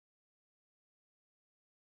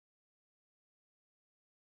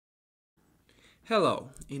Hello,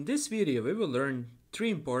 in this video we will learn three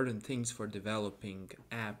important things for developing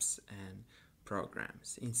apps and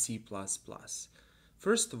programs in C++.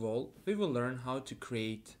 First of all, we will learn how to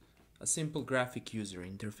create a simple graphic user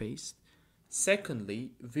interface.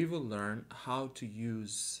 Secondly, we will learn how to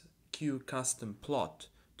use QCustomPlot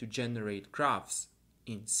to generate graphs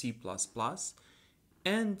in C++.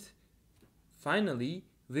 And finally,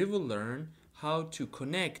 we will learn how to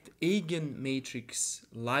connect Eigen matrix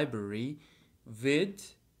library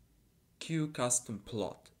with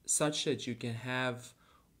QCustomPlot such that you can have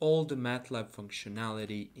all the MATLAB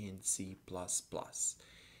functionality in C++.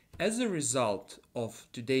 As a result of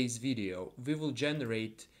today's video, we will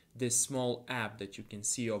generate this small app that you can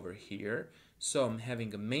see over here. So I'm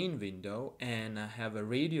having a main window and I have a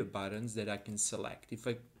radio buttons that I can select. If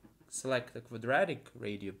I select a quadratic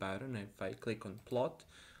radio button, if I click on plot,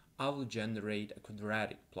 I will generate a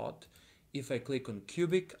quadratic plot. If I click on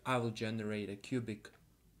cubic, I will generate a cubic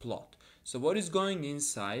plot. So what is going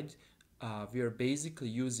inside? We are basically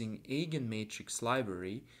using Eigen matrix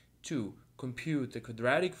library to compute the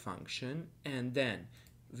quadratic function, and then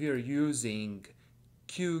we are using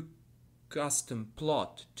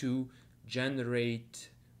QCustomPlot to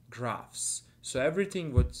generate graphs. So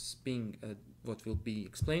everything what will be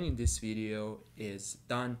explained in this video is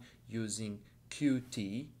done using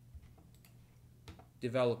Qt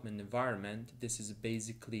development environment. This is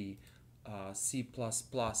basically C++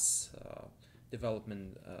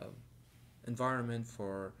 development environment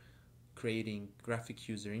for creating graphic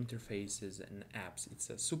user interfaces and apps. It's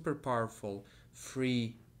a super powerful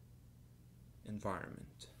free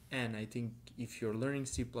environment, and I think if you're learning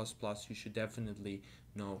C++, you should definitely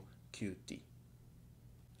know Qt.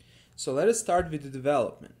 So let us start with the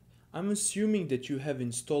development. I'm assuming that you have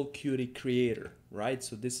installed Qt Creator, right?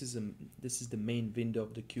 So this is the main window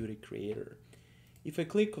of the Qt Creator. If I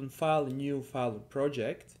click on File, New File or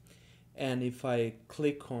Project, and if I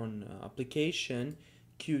click on Application,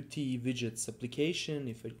 Qt Widgets Application,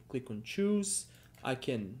 if I click on Choose, I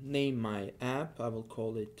can name my app. I will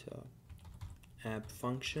call it App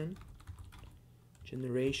Function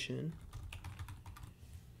Generation,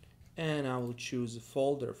 and I will choose a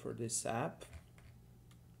folder for this app.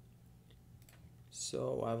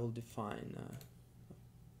 So I will define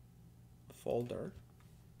a folder.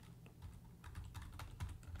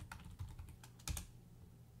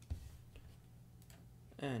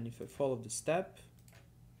 And if I follow the step,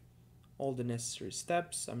 all the necessary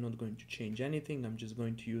steps, I'm not going to change anything. I'm just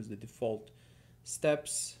going to use the default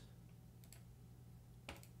steps.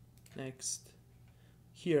 Next.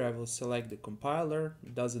 Here I will select the compiler.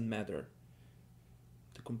 It doesn't matter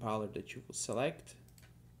the compiler that you will select.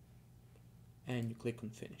 And you click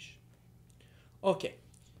on Finish. Okay,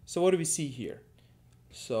 so what do we see here?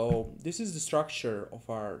 So this is the structure of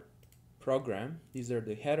our program. These are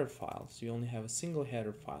the header files. You only have a single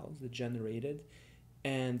header file that generated,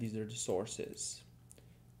 and these are the sources.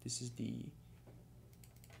 This is the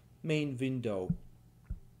main window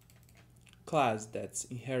class that's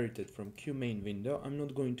inherited from QMain window. I'm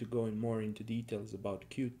not going to go more into details about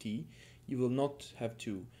Qt. You will not have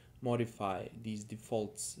to modify these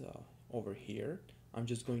defaults over here. I'm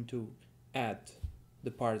just going to add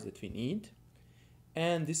the parts that we need,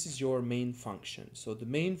 and this is your main function. So the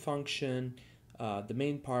main function, the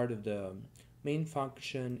main part of the main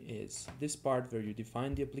function is this part where you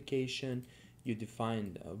define the application, you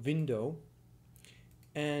define a window,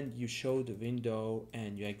 and you show the window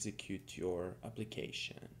and you execute your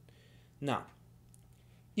application. Now,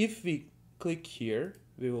 if we click here,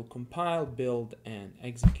 we will compile, build, and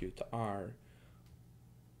execute our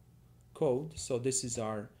code. So this is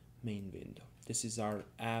our main window. This is our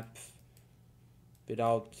app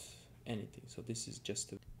without anything. So this is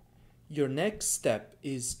just your next step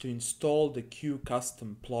is to install the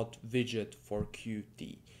QCustomPlot widget for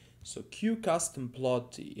Qt. So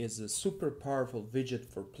QCustomPlot is a super powerful widget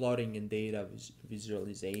for plotting and data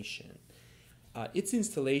visualization. Its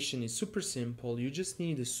installation is super simple. You just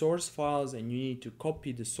need the source files, and you need to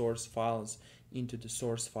copy the source files into the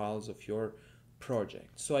source files of your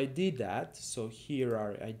project. So I did that. So here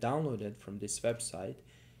I downloaded from this website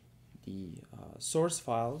the source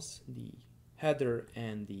files, the header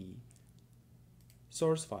and the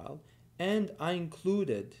source file, and I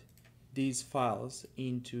included these files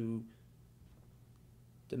into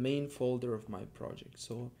the main folder of my project.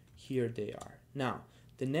 So here they are. Now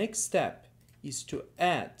the next step is to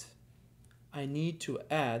add, I need to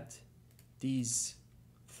add these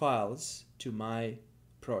files to my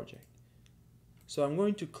project. So I'm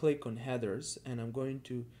going to click on headers, and I'm going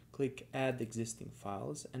to click add existing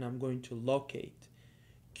files, and I'm going to locate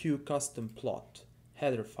QCustomPlot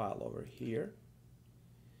header file over here.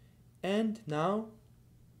 And now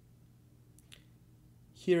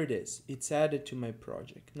here it is. It's added to my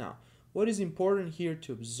project. Now, what is important here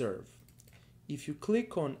to observe? If you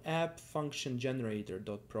click on app function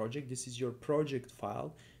generator.project, this is your project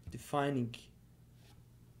file defining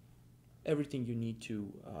everything you need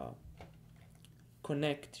to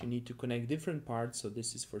connect. You need to connect different parts. So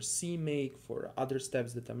this is for CMake, for other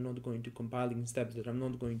steps that I'm not going to, compiling steps that I'm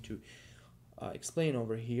not going to explain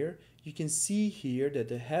over here. You can see here that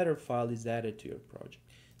the header file is added to your project.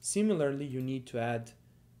 Similarly, you need to add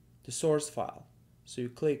the source file. So you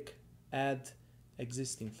click add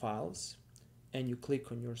existing files and you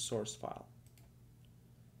click on your source file.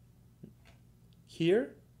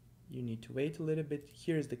 Here you need to wait a little bit.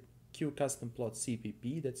 Here's the QCustomPlot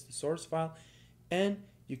CPP, that's the source file, and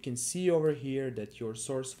you can see over here that your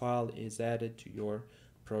source file is added to your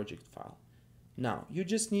project file. Now you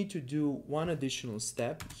just need to do one additional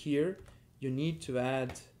step here. You need to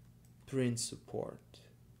add print support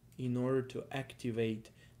in order to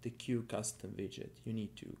activate the QCustom widget. You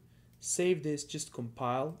need to save this, just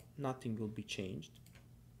compile, nothing will be changed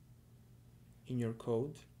in your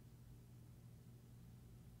code.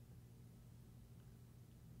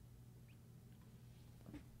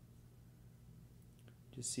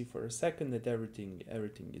 Just see for a second that everything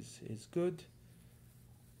is good.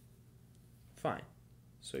 Fine,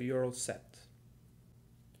 so you're all set.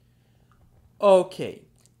 Okay,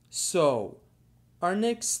 so our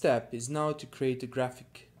next step is now to create a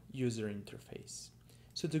graphic user interface.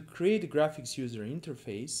 So to create a graphics user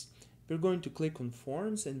interface, we're going to click on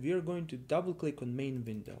Forms and we are going to double click on Main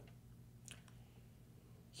Window.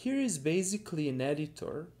 Here is basically an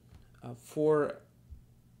editor for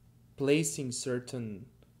placing certain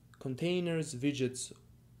containers, widgets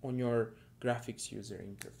on your graphics user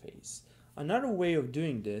interface. Another way of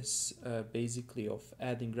doing this, basically of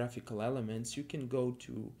adding graphical elements, you can go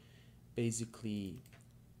to basically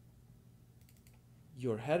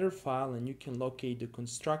your header file and you can locate the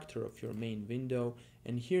constructor of your main window,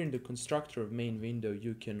 and here in the constructor of main window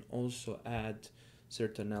you can also add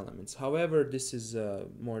certain elements. However, this is a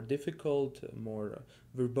more difficult, more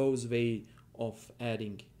verbose way of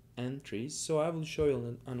adding entries, so I will show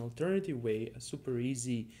you an alternative way, a super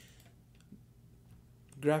easy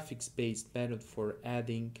graphics based method for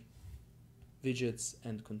adding widgets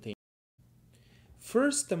and containers.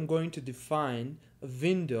 First, I'm going to define a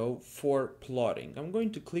window for plotting. I'm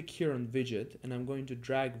going to click here on widget and I'm going to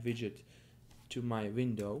drag widget to my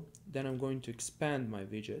window. Then I'm going to expand my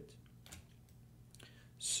widget.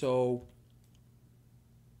 So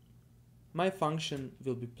my function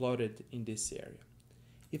will be plotted in this area.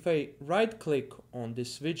 If I right click on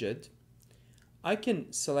this widget, I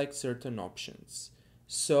can select certain options.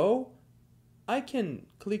 So I can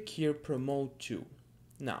click here promote to.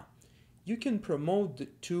 Now, you can promote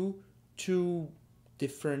to two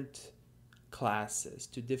different classes,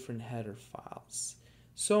 to different header files.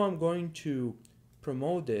 So I'm going to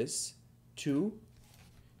promote this to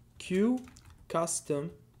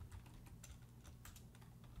QCustomPlot.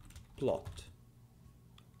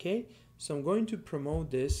 Okay, so I'm going to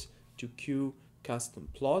promote this to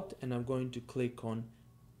QCustomPlot and I'm going to click on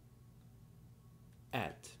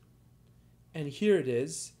add. And here it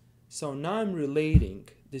is. So now I'm relating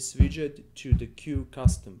this widget to the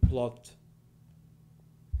QCustomPlot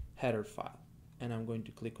header file and I'm going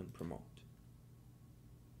to click on promote.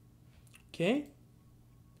 Okay.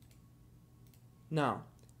 Now,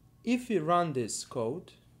 if we run this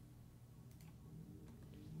code,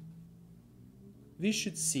 we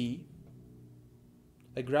should see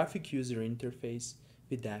a graphic user interface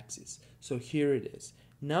with axes. So here it is.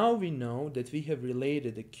 Now we know that we have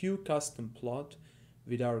related the QCustomPlot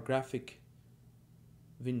with our graphic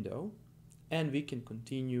window and we can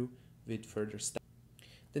continue with further steps.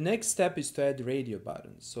 The next step is to add radio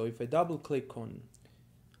buttons. So if I double click on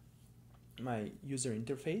my user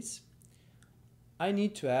interface, I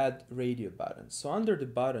need to add radio buttons. So under the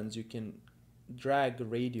buttons you can drag a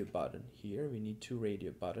radio button here. We need 2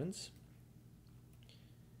 radio buttons.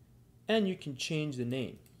 And you can change the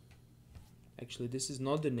name. Actually, this is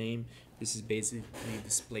not the name, this is basically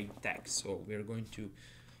display text. So we're going to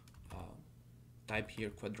type here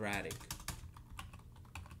quadratic.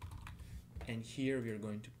 And here we're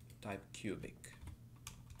going to type cubic.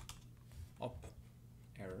 Up,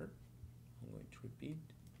 error. I'm going to repeat.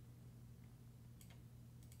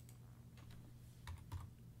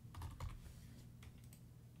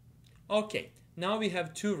 Okay, now we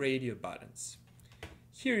have 2 radio buttons.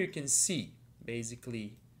 Here you can see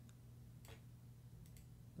basically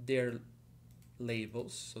their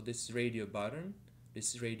labels. So this is radio button,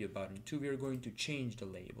 this is radio button 2. We are going to change the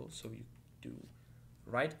label. So you do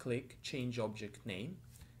right click, change object name.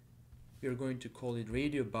 We are going to call it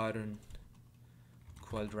radio button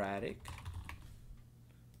quadratic.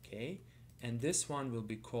 Okay, and this one will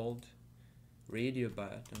be called radio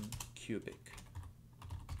button cubic.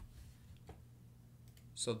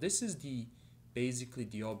 So this is basically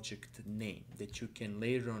the object name that you can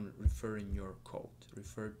later on refer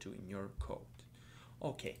to in your code.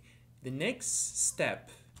 Okay, the next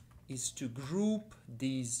step is to group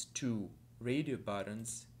these two radio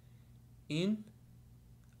buttons in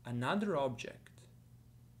another object.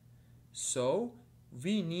 So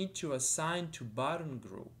we need to assign to button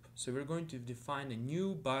group. So we're going to define a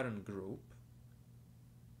new button group.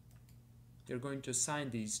 You're going to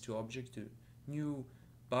assign these two objects to new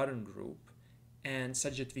button group, and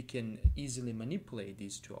such that we can easily manipulate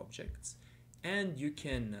these two objects. And you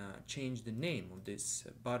can change the name of this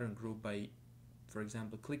button group by, for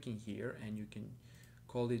example, clicking here, and you can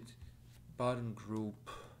call it button group,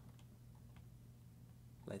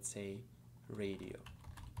 let's say radio.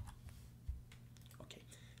 Okay,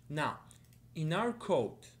 now in our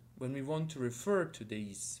code, when we want to refer to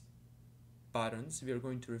these buttons, we are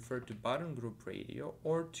going to refer to button group radio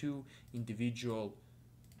or to individual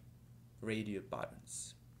radio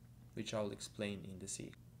buttons, which I'll explain in the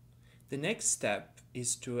sequence. The next step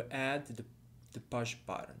is to add the push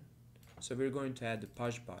button. So we're going to add the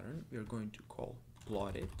push button. We're going to call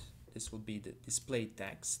plot it. This will be the display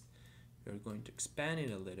text. We're going to expand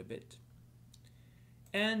it a little bit,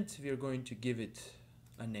 and we're going to give it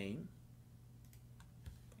a name,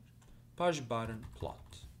 push button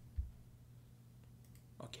plot.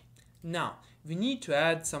 Okay, now we need to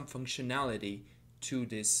add some functionality to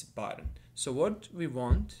this button. So what we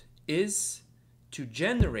want is to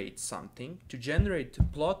generate something, to generate a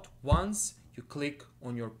plot once you click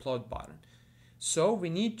on your plot button. So we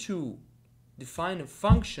need to define a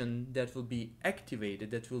function that will be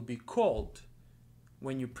activated, that will be called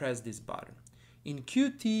when you press this button. In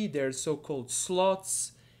Qt, there are so-called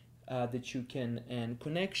slots that you can, and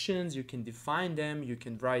connections, you can define them, you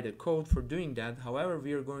can write a code for doing that. However,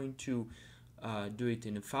 we are going to do it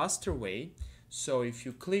in a faster way. So if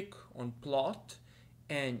you click on plot,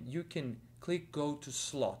 and you can click go to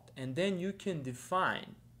slot, and then you can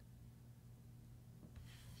define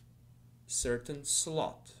certain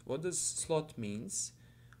slot. What does slot means?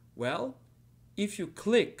 Well, if you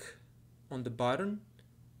click on the button,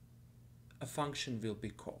 a function will be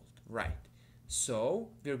called, right?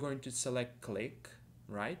 So we're going to select click,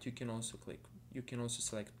 right? You can also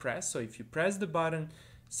select press. So if you press the button,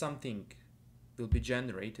 something will be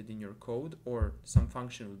generated in your code, or some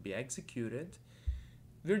function will be executed.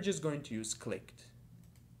 We're just going to use clicked,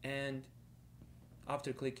 and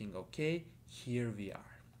after clicking OK, here we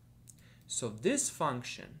are. So this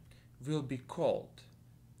function will be called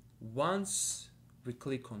once we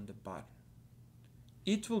click on the button.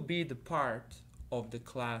 It will be the part of the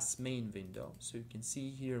class main window. So you can see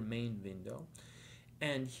here main window,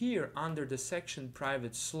 and here under the section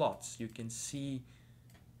private slots you can see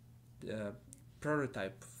the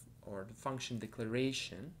prototype or the function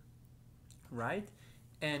declaration, right?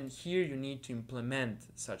 And here you need to implement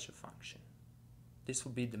such a function. This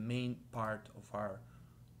will be the main part of our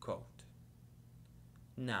code.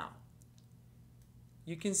 Now,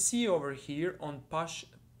 you can see over here on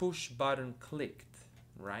push button clicked,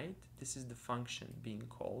 right? This is the function being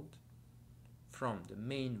called from the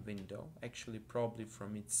main window, actually probably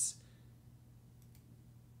from its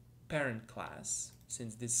parent class,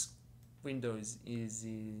 since this window is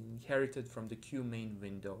inherited from the Q main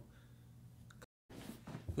window.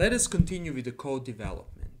 Let us continue with the code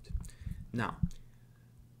development. Now,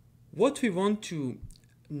 what we want to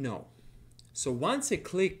know. So once I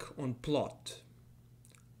click on plot,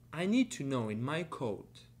 I need to know in my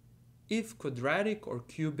code if quadratic or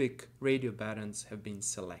cubic radio buttons have been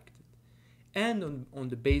selected. And on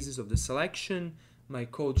the basis of the selection, my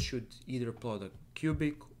code should either plot a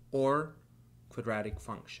cubic or quadratic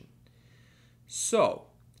function. So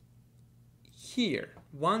here,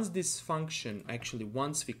 once this function, actually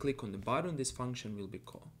once we click on the button, this function will be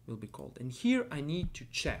called. And here I need to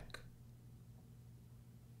check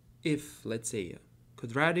if, let's say,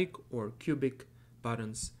 quadratic or cubic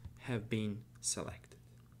buttons have been selected.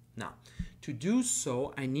 Now, to do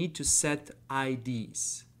so, I need to set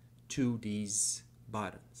IDs to these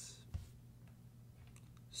buttons.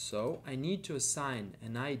 So I need to assign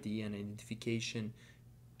an ID, an identification,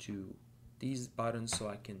 to these buttons so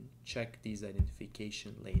I can check these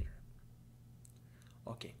identification later.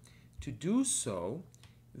 Okay, to do so,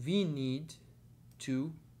 we need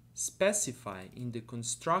to specify in the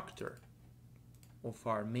constructor of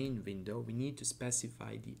our main window, we need to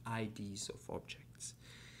specify the IDs of objects.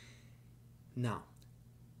 Now,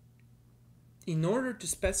 in order to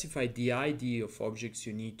specify the ID of objects,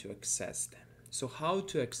 you need to access them. So how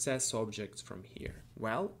to access objects from here?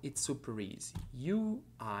 Well, it's super easy.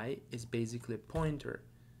 UI is basically a pointer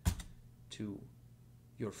to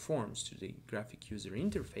your forms, to the graphic user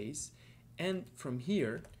interface, and from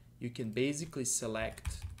here you can basically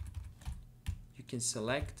select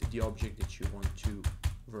the object that you want to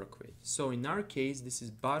work with. So in our case, this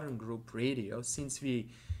is button group radio, since we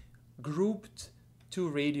grouped two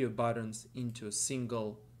radio buttons into a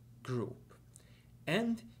single group.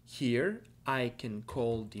 And here I can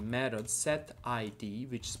call the method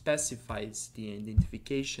setID, which specifies the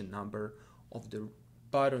identification number of the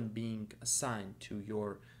button being assigned to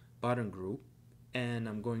your button group, and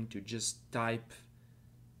I'm going to just type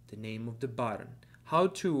the name of the button. How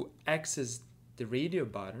to access the radio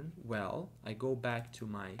button? Well, I go back to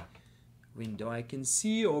my window. I can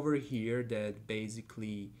see over here that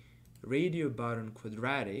basically radio button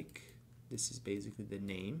quadratic, this is basically the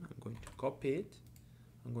name. I'm going to copy it.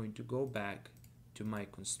 I'm going to go back to my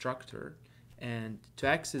constructor, and to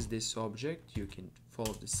access this object you can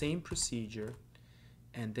follow the same procedure,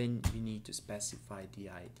 and then you need to specify the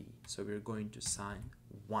ID. So we're going to assign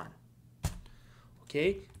 1.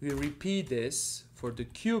 Okay, we repeat this for the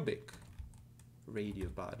cubic radio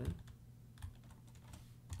button.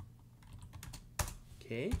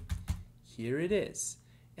 Okay, here it is.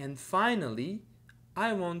 And finally,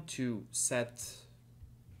 I want to set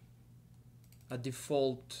a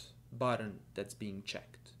default button that's being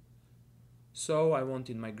checked. So I want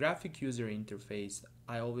in my graphic user interface,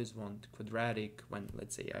 I always want quadratic. When,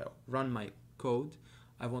 let's say, I run my code,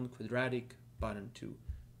 I want quadratic button to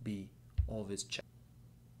be always checked.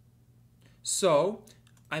 So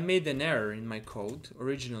I made an error in my code.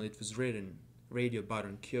 Originally it was written radio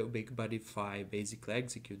button cubic, but if I basically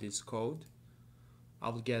execute this code,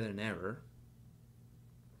 I'll get an error.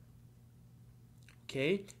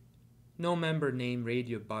 Okay, no member name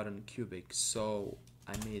radio button cubic, so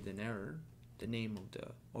I made an error. The name of the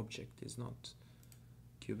object is not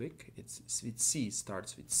cubic, it's with C,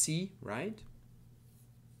 starts with C, right?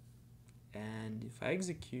 And if I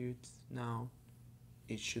execute now,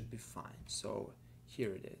 it should be fine. So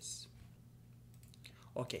here it is.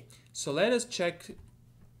 Okay, so let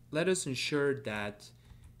us ensure that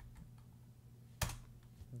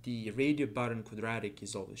the radio button quadratic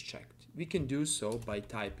is always checked. We can do so by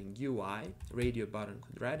typing UI radio button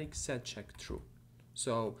quadratic set check true.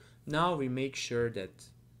 So now we make sure that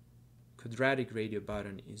quadratic radio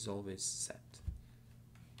button is always set.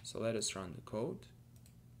 So let us run the code.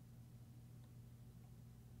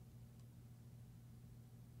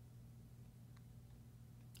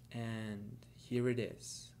 And here it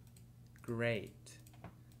is. Great.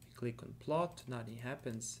 We click on plot, nothing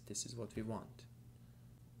happens. This is what we want.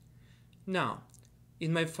 Now,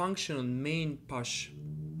 in my function on main push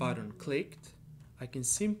button clicked, I can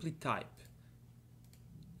simply type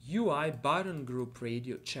UI button group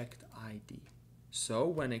radio checked ID. So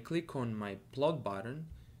when I click on my plot button,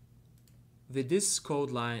 with this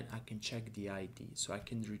code line I can check the ID. So I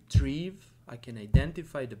can retrieve, I can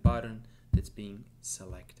identify the button that's being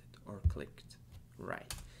selected or clicked.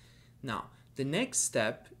 Right. Now, the next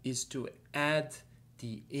step is to add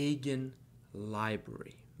the Eigen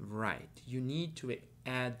library. Right. You need to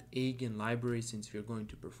add Eigen library since we're going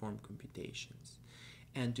to perform computations.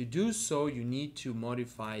 And to do so, you need to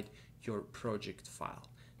modify your project file.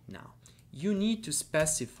 Now, you need to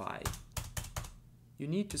specify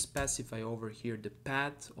over here the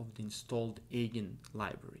path of the installed Eigen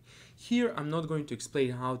library. Here, I'm not going to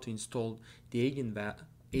explain how to install the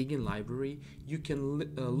Eigen library. You can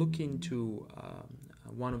look into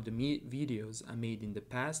one of the videos I made in the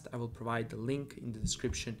past. I will provide the link in the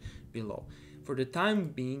description below. For the time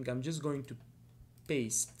being, I'm just going to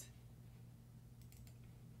paste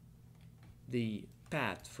the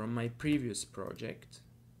path from my previous project.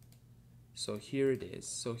 So here it is.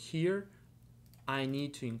 So here I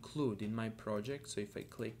need to include in my project, so if I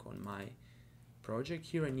click on my project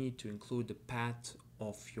here, I need to include the path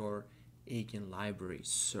of your Eigen library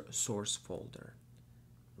source folder,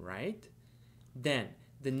 right? Then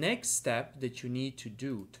the next step that you need to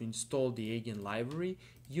do to install the Eigen library,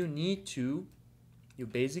 you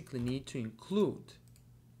basically need to include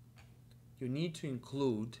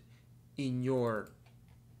in your,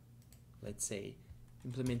 let's say,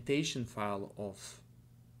 implementation file of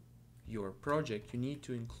your project, you need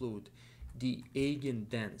to include the Eigen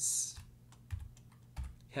dense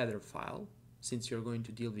header file, since you're going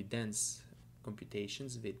to deal with dense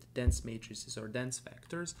computations with dense matrices or dense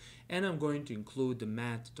vectors, and I'm going to include the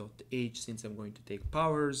math.h since I'm going to take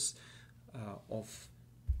powers of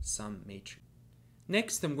some matrix.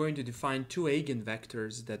 Next, I'm going to define two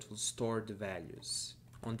eigenvectors that will store the values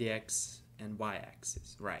on the x and y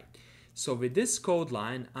axis, right? So with this code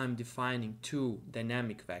line, I'm defining two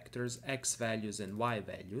dynamic vectors, x values and y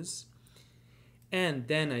values. And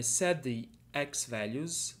then I set the x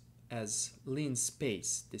values as len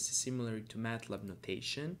space. This is similar to MATLAB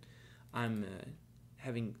notation. I'm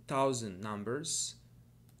having 1,000 numbers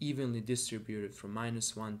evenly distributed from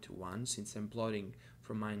 -1 to 1, since I'm plotting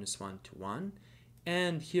from -1 to 1.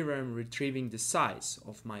 And here I'm retrieving the size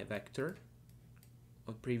of my vector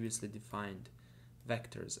of previously defined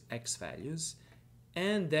vectors x values,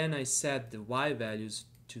 and then I set the y values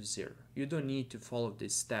to 0. You don't need to follow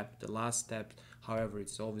this step, the last step. However,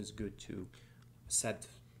 it's always good to set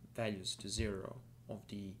values to 0 of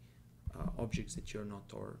the objects that you're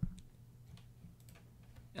not, or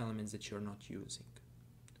elements that you're not using.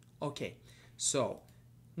 Okay, so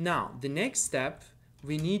now the next step,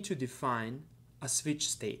 we need to define a switch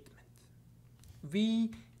statement.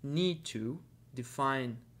 We need to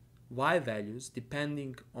define y values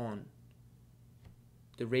depending on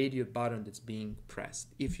the radio button that's being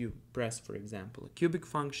pressed. If you press, for example, a cubic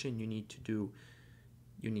function, you need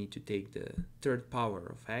to take the third power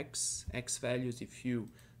of x values. If you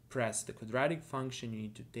press the quadratic function, you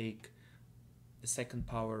need to take the second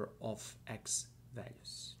power of x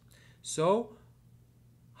values. So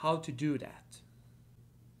how to do that?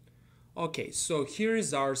 Okay, so here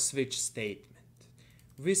is our switch statement.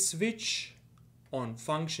 We switch on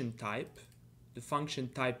function type. The function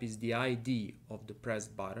type is the ID of the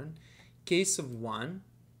pressed button. Case of 1,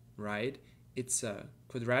 right, it's a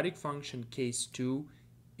quadratic function. Case 2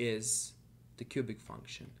 is the cubic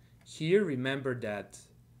function. Here, remember that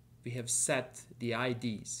we have set the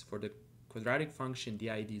IDs. For the quadratic function, the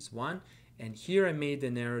ID is 1, and here I made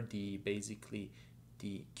an error. Basically,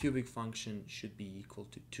 the cubic function should be equal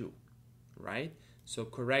to 2, right? So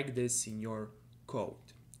correct this in your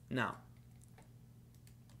code. Now,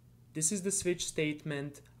 this is the switch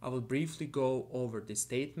statement. I will briefly go over the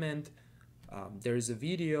statement. There is a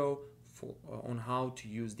video on how to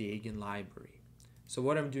use the Eigen library. So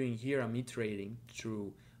what I'm doing here, I'm iterating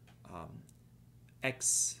through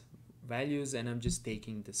x values, and I'm just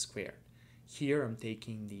taking the square. Here I'm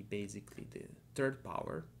taking basically the third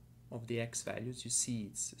power of the x values. You see,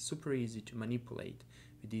 it's super easy to manipulate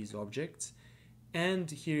with these objects.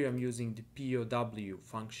 And here I'm using the POW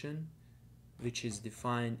function, which is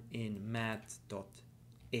defined in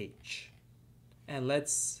math.h. And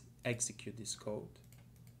let's execute this code.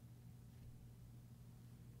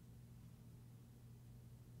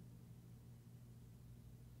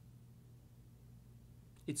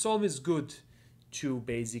 It's always good to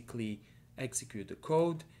basically execute the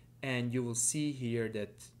code, and you will see here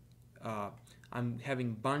that I'm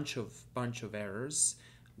having bunch of errors.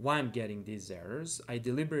 Why I'm getting these errors? I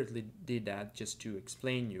deliberately did that just to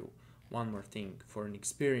explain you one more thing. For an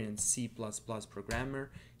experienced C++ programmer,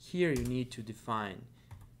 here you need to define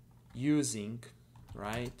using,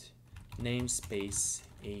 right, namespace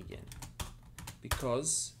Eigen,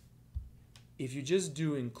 because if you just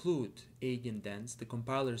do include eigendents, the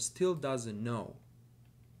compiler still doesn't know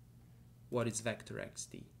what is vector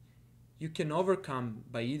XD. You can overcome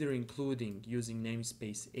by either including using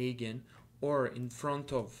namespace Eigen, or in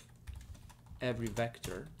front of every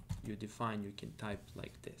vector you define, you can type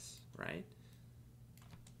like this, right?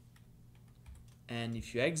 And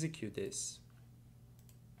if you execute this,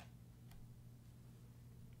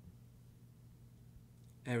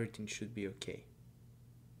 everything should be okay.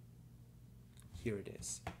 Here it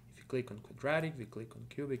is. If you click on quadratic, we click on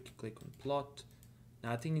cubic, you click on plot,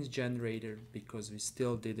 nothing is generated because we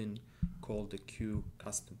still didn't call the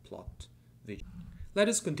QCustomPlot widget. Let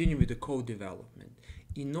us continue with the code development.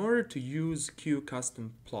 In order to use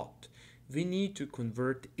QCustomPlot, we need to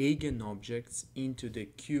convert Eigen objects into the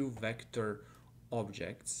QVector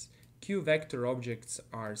objects. QVector objects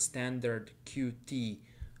are standard Qt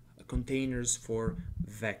containers for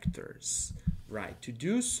vectors. Right, to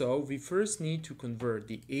do so, we first need to convert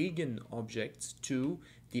the Eigen objects to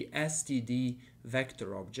the std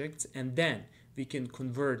vector objects, and then we can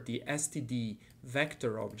convert the std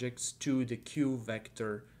vector objects to the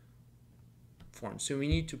QVector form. So we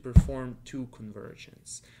need to perform two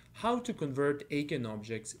conversions. How to convert Eigen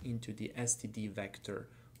objects into the std vector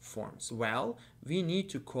forms? Well, we need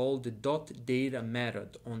to call the .data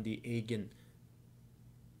method on the Eigen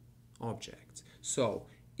objects. So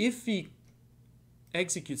if we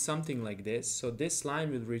execute something like this, so this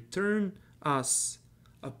line will return us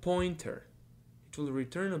a pointer. It will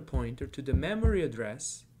return a pointer to the memory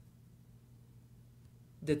address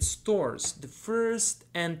that stores the first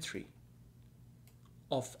entry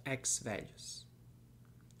of x values.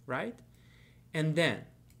 right? And then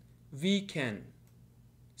we can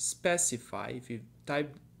specify, if you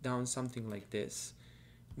type down something like this,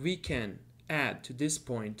 we can add to this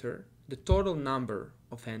pointer the total number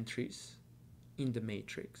of entries in the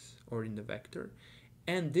matrix or in the vector,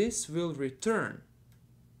 and this will return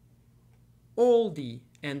all the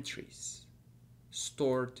entries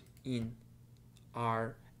stored in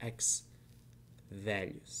our X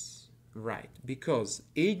values, right? Because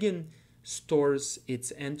Eigen stores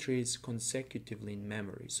its entries consecutively in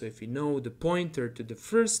memory. So if we know the pointer to the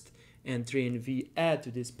first entry and we add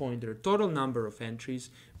to this pointer total number of entries,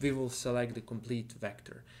 we will select the complete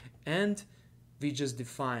vector. And we just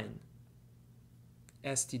define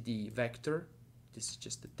std vector. This is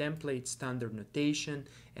just the template standard notation,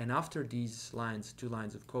 and after these lines, 2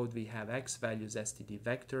 lines of code, we have x values std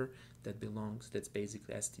vector that's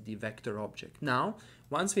basically std vector object. Now,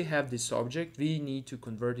 once we have this object, we need to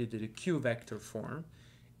convert it to the q vector form,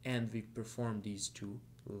 and we perform these 2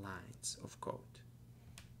 lines of code.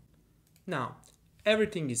 Now,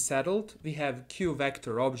 everything is settled. We have q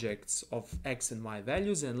vector objects of x and y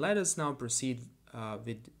values, and let us now proceed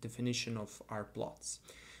with definition of our plots.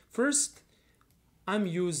 First, I'm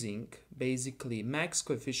using basically max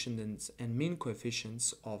coefficients and min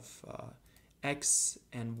coefficients of x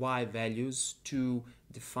and y values to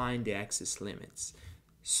define the axis limits.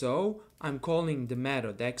 So I'm calling the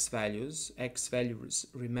method x values. X values,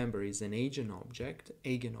 remember, is an Eigen object,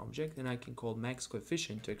 and I can call max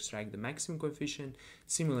coefficient to extract the maximum coefficient.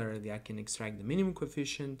 Similarly, I can extract the minimum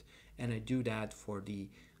coefficient, and I do that for the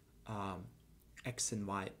x and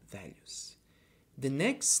y values. The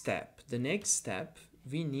next step,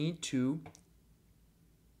 we need to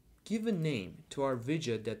give a name to our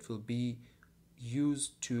widget that will be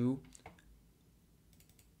used to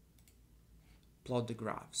plot the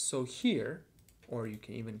graph. So here, or you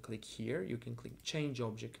can even click here, you can click change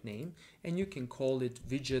object name, and you can call it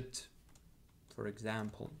widget, for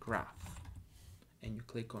example, graph, and you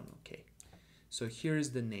click on OK. So here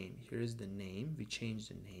is the name, we change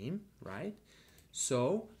the name, right?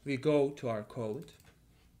 So we go to our code,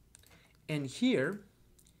 and here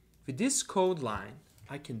with this code line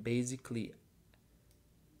I can basically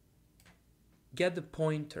get the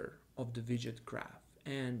pointer of the widget graph,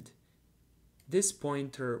 and this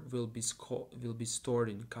pointer will be stored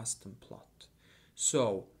in QustomPlot.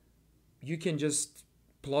 So you can just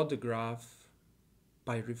plot the graph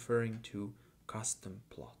by referring to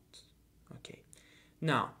QustomPlot. Okay.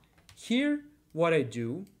 Now here what I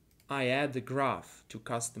do, I add the graph to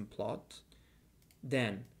QustomPlot.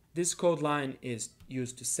 Then this code line is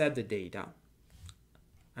used to set the data.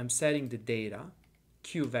 I'm setting the data,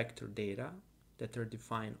 q vector data, that are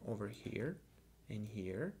defined over here and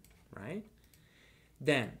here, right?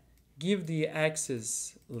 Then give the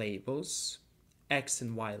axis labels, x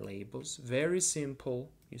and y labels, very simple.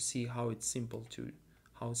 You see how it's simple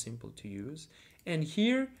to use. And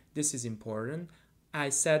here, this is important, I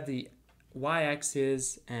set the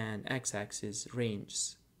y-axis and x-axis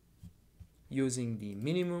ranges using the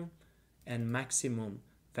minimum and maximum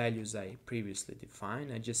values I previously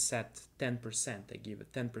defined. I just set 10%, I give a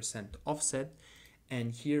 10% offset,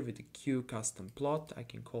 and here with the QCustomPlot I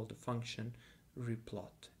can call the function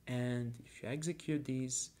replot, and if you execute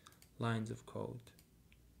these lines of code,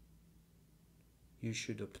 you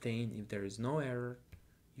should obtain, if there is no error,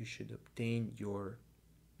 you should obtain your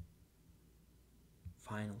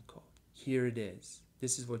final code. Here it is.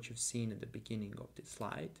 This is what you've seen at the beginning of the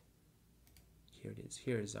slide. Here it is.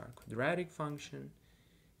 Here is our quadratic function.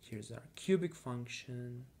 Here's our cubic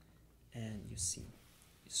function, and you see.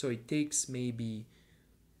 So it takes maybe,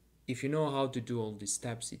 if you know how to do all these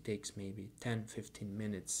steps, it takes maybe 10-15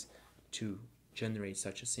 minutes to generate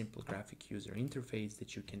such a simple graphic user interface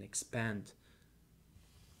that you can expand,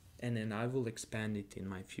 and then I will expand it in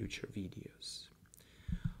my future videos.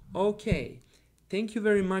 Okay, thank you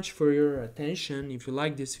very much for your attention. If you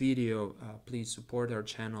like this video, please support our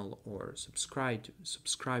channel or subscribe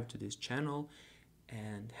to this channel,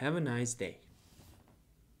 and have a nice day.